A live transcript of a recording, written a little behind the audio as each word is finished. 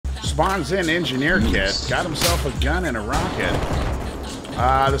spawns in engineer kit. Got himself a gun and a rocket.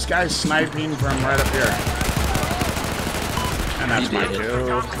 This guy's sniping from right up here. And that's my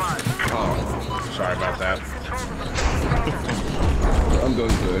kill. Oh, sorry about that. I'm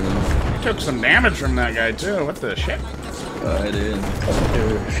going good. Took some damage from that guy too. What the shit? I did.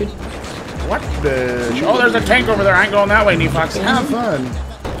 What the? Oh, there's a tank over there. I ain't going that way, Nefox. Have fun.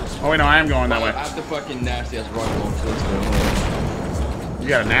 Oh wait, no, I am going that way. I have the fucking nasty ass rocket launcher. Let's go. You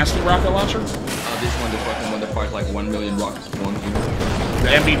got a nasty rocket launcher? This one, the fucking one that fires like 1 million rockets at once. The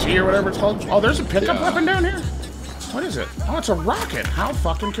MBT or whatever it's called. Oh, there's a pickup weapon down here. What is it? Oh, it's a rocket. How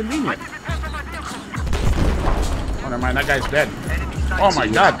fucking convenient. Oh, never mind. That guy's dead. Oh my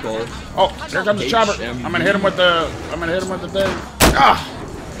god. Oh, here comes the chopper. I'm gonna hit him with the. thing. Ah.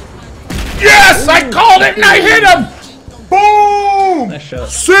 Yes, I called it and I hit him. Boom. Nice shot.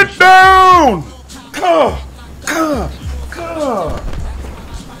 Sit down. Oh,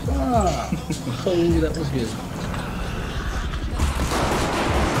 that was good.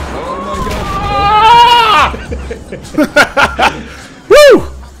 Oh my Ah! Woo!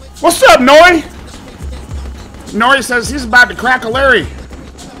 What's up, Nori? Nori says he's about to crack a Larry.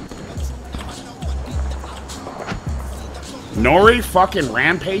 Nori fucking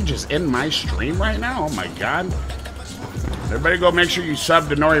Rampage is in my stream right now. Oh my god. Everybody go make sure you sub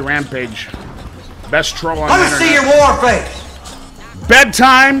to Nori Rampage. Best troll on the internet. Let me see your war face.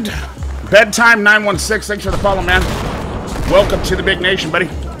 Bedtime 916. Thanks for the follow, man. Welcome to the big nation, buddy.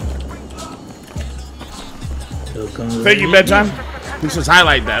 Thank you, Bedtime. He says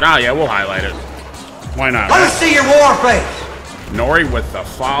highlight that. Oh yeah, we'll highlight it. Why not? Let me see your war face. Nori with the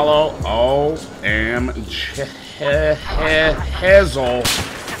follow. OMG. Hazel.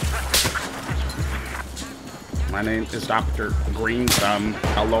 My name is Dr. Green Thumb.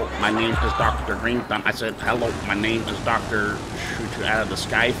 Hello, my name is Dr. Green Thumb. I said, hello, my name is Dr. Shoot You Out of the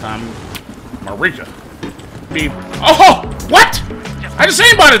Sky Thumb. Marika. Beep. Oh, what? I just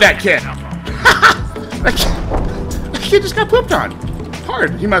aimbotted that kid. That kid just got pooped on.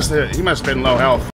 Hard. He must have been low health.